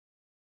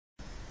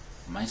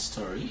My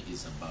story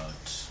is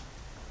about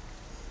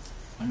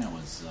when I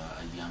was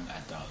a young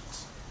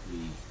adult.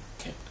 We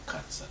kept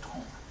cats at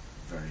home,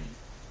 very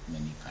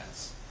many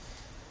cats.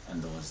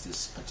 And there was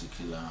this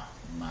particular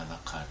mother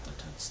cat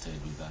that had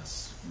stayed with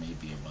us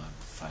maybe about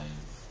 5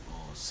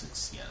 or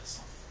 6 years.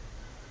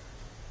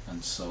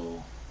 And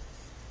so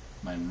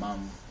my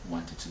mom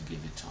wanted to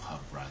give it to her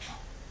brother.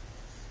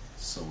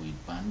 So we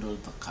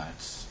bundled the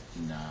cat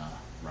in a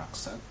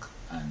rucksack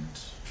and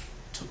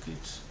took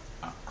it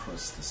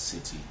across the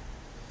city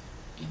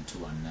into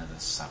another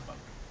suburb,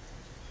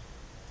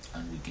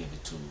 and we gave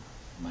it to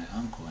my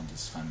uncle and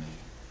his family,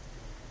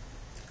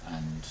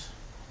 and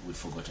we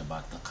forgot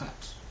about the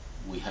cat.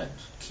 We had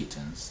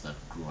kittens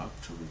that grew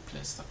up to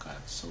replace the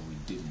cat, so we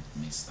didn't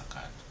miss the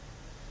cat.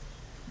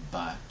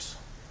 But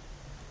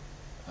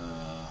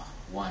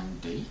one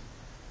day,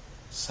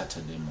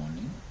 Saturday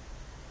morning,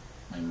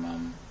 my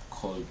mom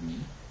called me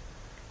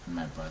and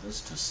my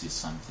brothers to see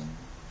something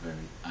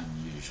very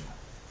unusual.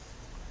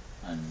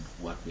 And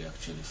what we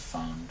actually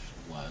found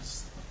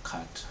was the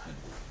cat had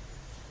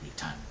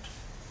returned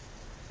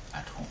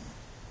at home.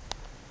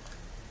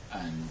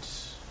 And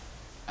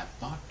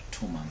about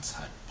 2 months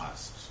had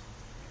passed.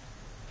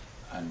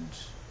 And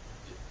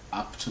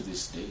up to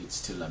this day, it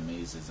still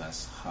amazes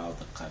us how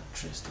the cat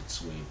traced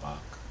its way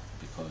back,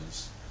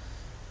 because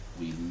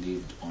we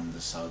lived on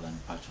the southern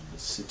part of the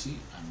city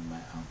and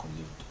my uncle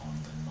lived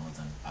on the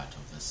northern part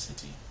of the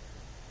city.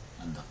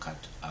 And the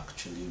cat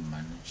actually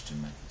managed to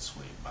make its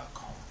way back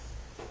home.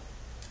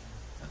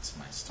 That's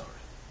my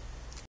story.